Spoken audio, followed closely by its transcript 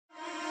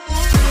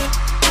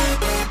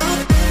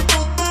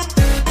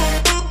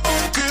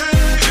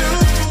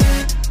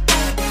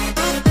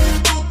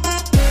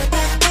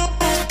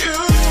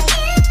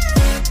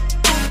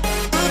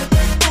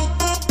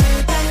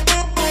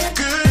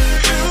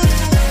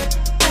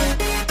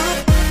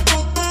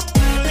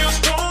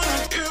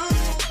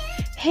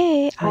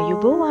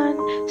everyone.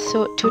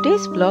 So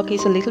today's vlog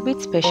is a little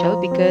bit special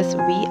because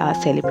we are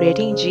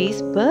celebrating G's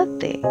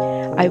birthday.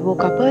 I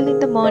woke up early in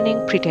the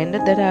morning,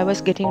 pretended that I was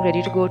getting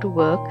ready to go to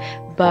work,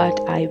 but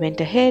I went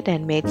ahead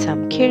and made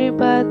some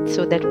kiribat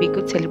so that we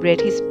could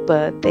celebrate his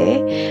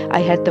birthday. I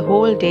had the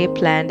whole day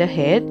planned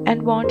ahead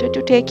and wanted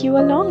to take you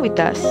along with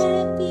us.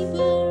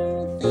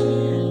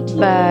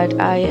 But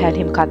I had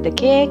him cut the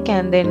cake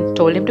and then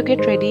told him to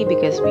get ready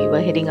because we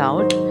were heading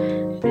out.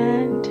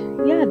 And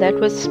yeah, that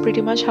was pretty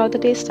much how the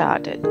day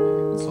started.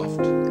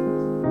 Soft.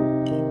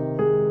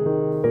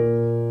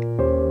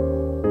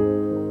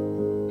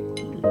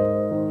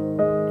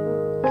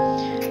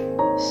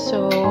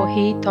 So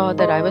he thought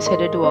that I was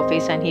headed to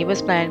office and he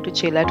was planning to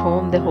chill at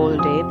home the whole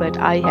day, but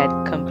I had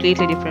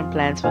completely different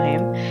plans for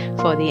him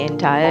for the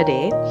entire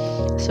day.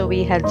 So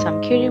we had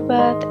some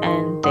kiribat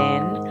and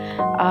then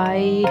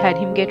I had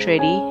him get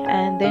ready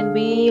and then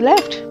we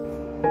left.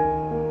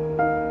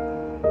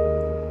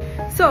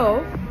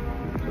 So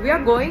we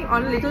are going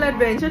on a little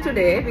adventure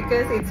today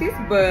because it's his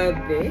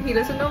birthday. He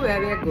doesn't know where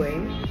we are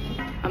going.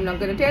 I'm not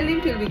going to tell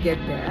him till we get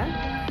there.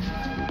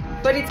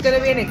 But it's going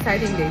to be an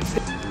exciting day.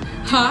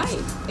 Hi,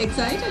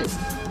 excited?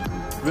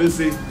 We'll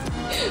see.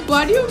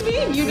 What do you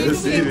mean? You need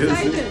to be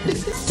excited.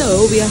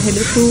 So we are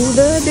headed to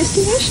the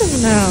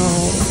destination now.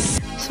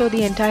 So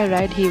the entire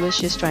ride he was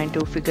just trying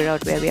to figure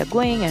out where we are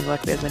going and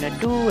what we are going to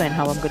do and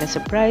how I'm going to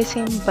surprise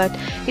him, but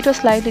it was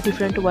slightly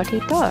different to what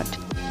he thought.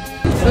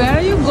 Where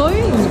are you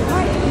going?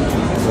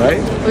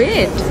 Right?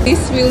 Wait,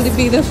 this will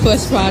be the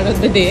first part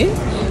of the day.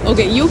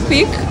 Okay, you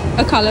pick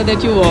a color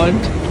that you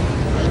want.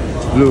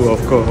 Blue, of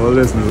course.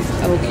 Always blue.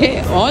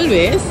 Okay,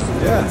 always?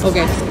 Yeah.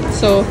 Okay,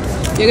 so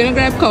you're gonna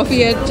grab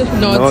coffee at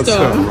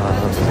Nordstrom.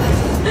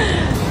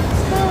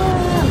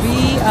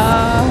 We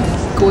are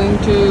going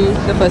to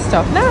the bus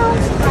stop now.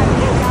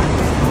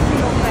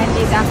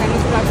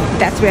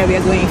 That's where we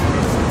are going.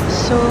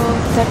 So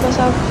that was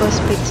our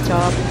first pit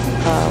stop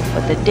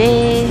for the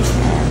day,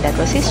 and that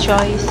was his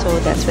choice, so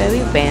that's where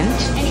we went.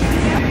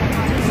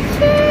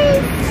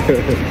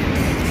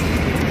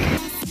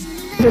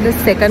 To the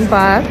second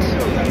part.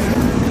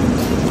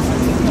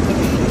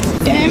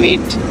 Damn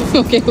it!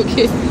 Okay,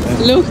 okay.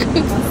 Look.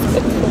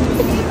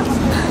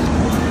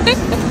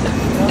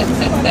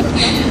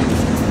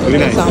 Very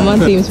nice. Someone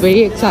seems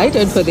very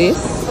excited for this.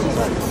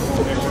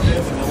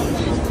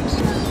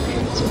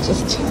 So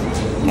just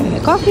having a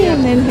coffee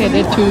and then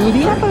headed to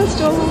the Apple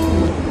store.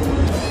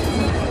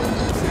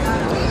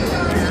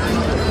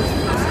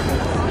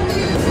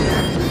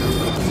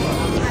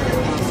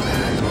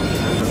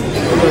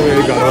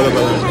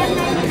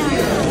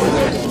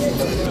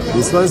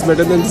 This one's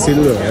better than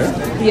silver, yeah?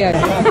 Yeah.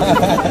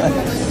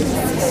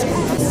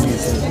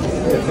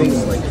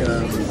 Things like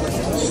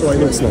soy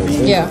looks nice.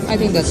 Yeah, I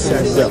think that's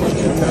nice. Yeah.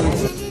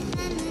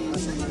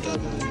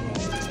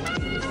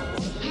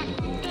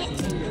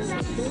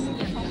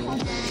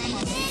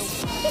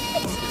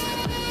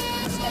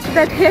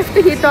 That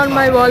hefty hit on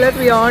my wallet,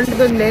 we are on to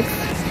the next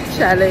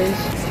challenge.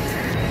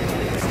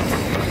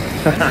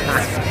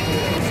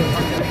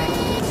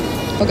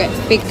 Okay,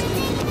 pick.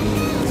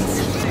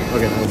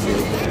 Okay,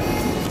 okay.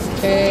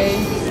 Okay.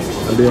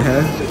 What do you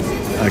have?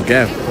 A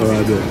gap or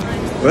other?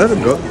 Well,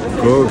 go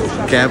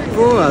cap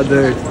or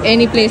other?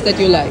 Any place that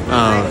you like.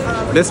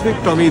 Let's pick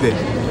Tommy then.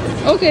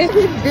 Okay.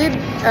 He did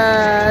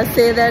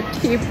say that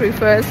he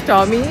prefers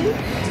Tommy,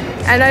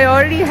 and I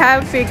already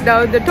have picked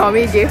out the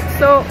Tommy gift,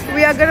 so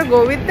we are gonna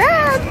go with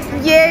that.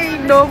 Yay!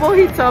 No more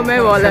hits on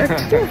my wallet.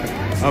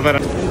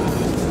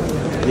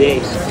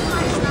 Yes.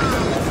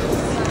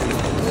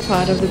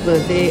 Part of the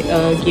birthday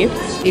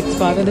gifts. It's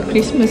part of the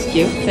Christmas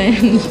gifts,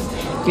 and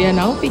we are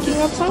now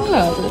picking up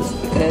sunglasses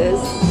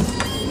because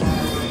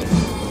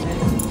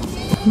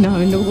now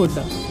in the wood.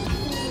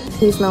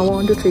 He's now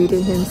on to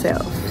treating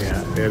himself.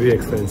 Yeah, very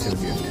expensive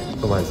gift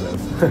for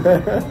myself.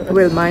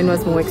 Well, mine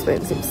was more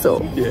expensive,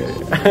 so Yeah.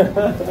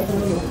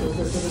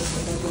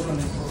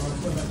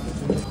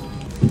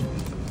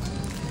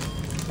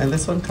 And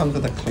this one comes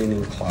with a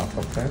cleaning cloth,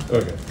 okay?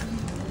 Okay.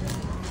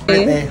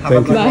 Hey, have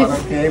a good Bye. one,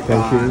 okay? Thank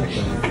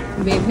Bye.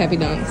 you. babe, happy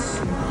dance.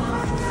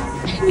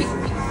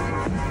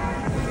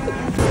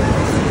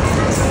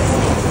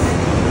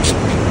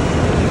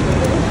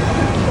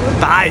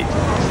 Bye.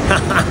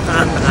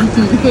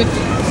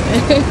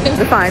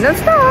 The final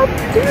stop,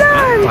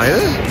 lunch.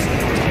 Final?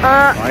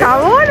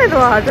 Come on,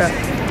 Eduardo.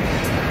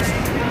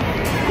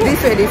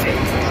 This way, this way.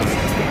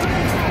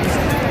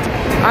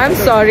 I'm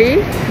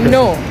sorry.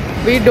 No,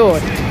 we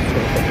don't.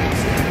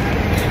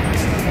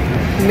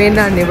 Men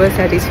are never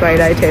satisfied,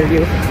 I tell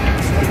you.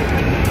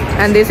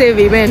 And they say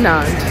women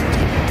aren't.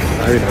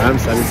 I mean, I'm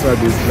satisfied.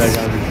 This like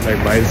I'm like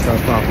buying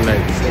stuff after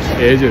like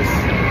ages.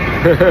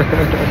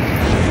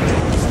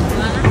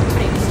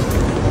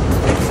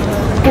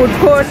 Food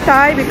court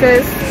Thai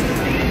because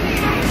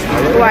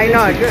why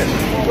not?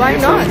 Why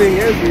not? Something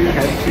else, you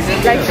had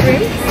chicken. Like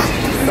shrimp?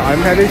 No,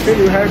 I'm having shrimp.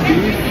 You have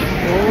beef.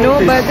 No,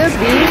 but the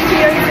beef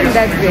here isn't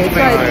that great,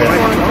 so I just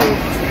want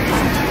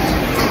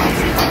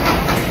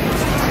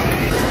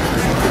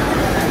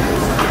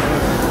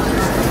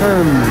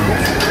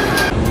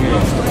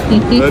to.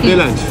 Birthday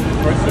lunch.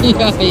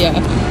 Yeah.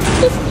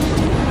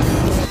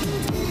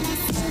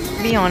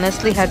 We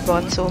honestly had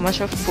bought so much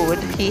of food.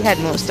 He had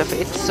most of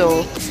it.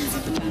 So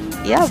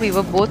yeah, we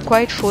were both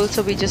quite full,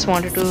 so we just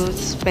wanted to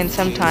spend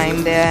some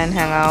time there and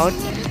hang out.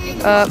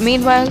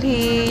 Meanwhile,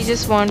 he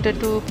just wanted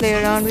to play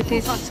around with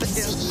his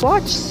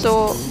watch,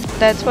 so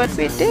that's what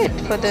we did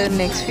for the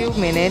next few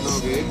minutes,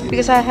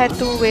 because I had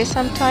to waste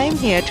some time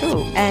here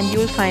too, and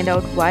you'll find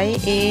out why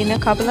in a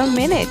couple of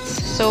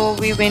minutes. So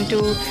we went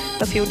to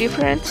a few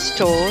different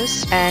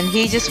stores, and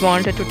he just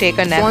wanted to take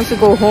a nap. He wants to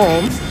go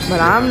home, but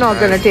I'm not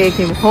gonna take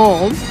him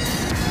home.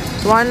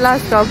 One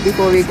last stop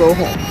before we go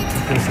home.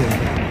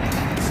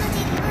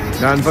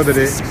 Done for the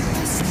day.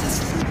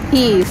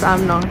 He is,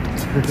 I'm not.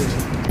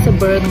 It's a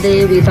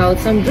birthday without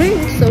some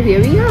drinks, so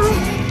here we are.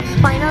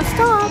 Final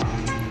stop.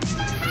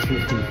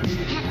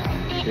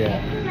 Yeah.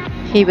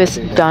 He was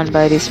done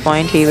by this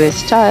point. He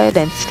was tired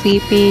and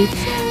sleepy,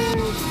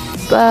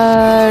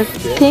 but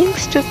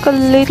things took a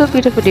little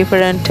bit of a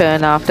different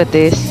turn after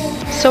this.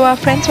 So our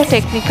friends were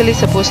technically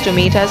supposed to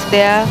meet us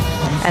there,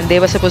 and they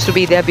were supposed to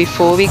be there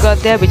before we got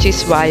there, which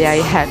is why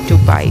I had to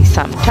buy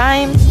some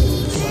time.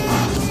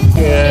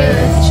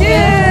 Cheers.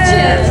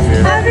 Cheers.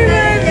 Happy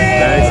birthday.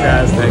 Thanks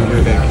guys, thank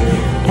you.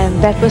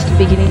 And that was the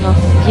beginning of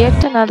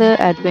yet another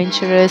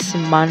adventurous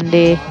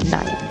Monday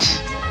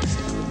night.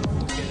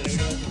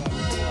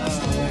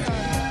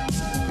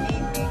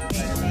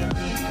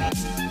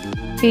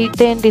 We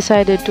then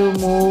decided to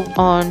move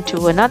on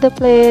to another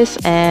place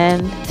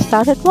and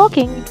started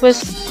walking. It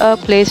was a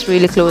place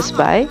really close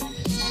by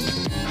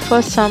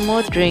for some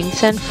more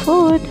drinks and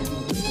food.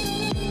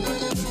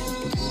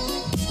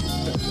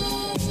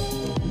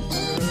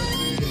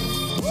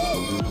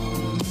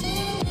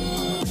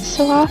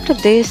 So after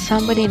this,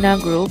 somebody in our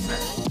group,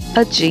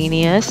 a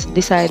genius,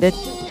 decided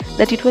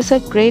that it was a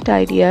great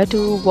idea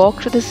to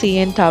walk to the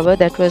CN Tower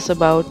that was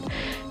about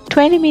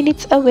 20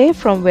 minutes away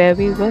from where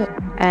we were.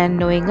 And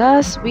knowing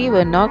us, we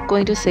were not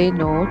going to say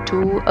no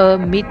to a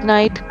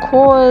midnight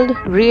cold,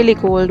 really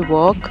cold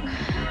walk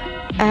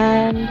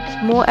and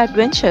more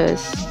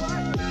adventures.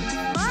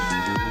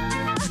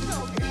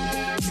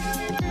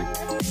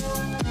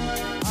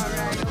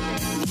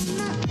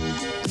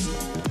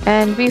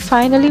 And we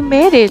finally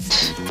made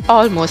it.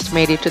 Almost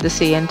made it to the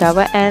CN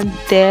Tower, and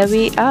there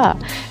we are.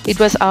 It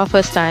was our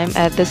first time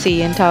at the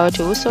CN Tower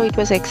too, so it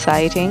was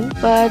exciting,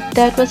 but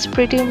that was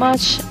pretty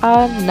much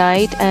our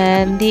night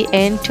and the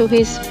end to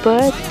his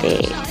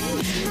birthday.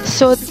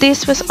 So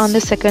this was on the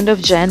 2nd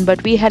of Jan,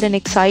 but we had an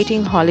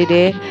exciting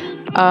holiday.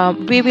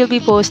 We will be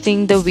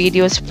posting the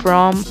videos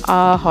from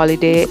our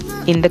holiday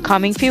in the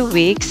coming few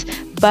weeks,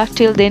 but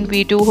till then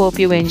we do hope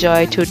you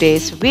enjoy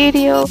today's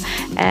video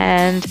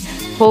and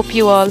hope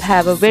you all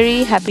have a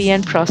very happy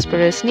and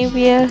prosperous new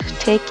year.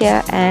 Take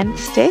care and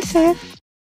stay safe.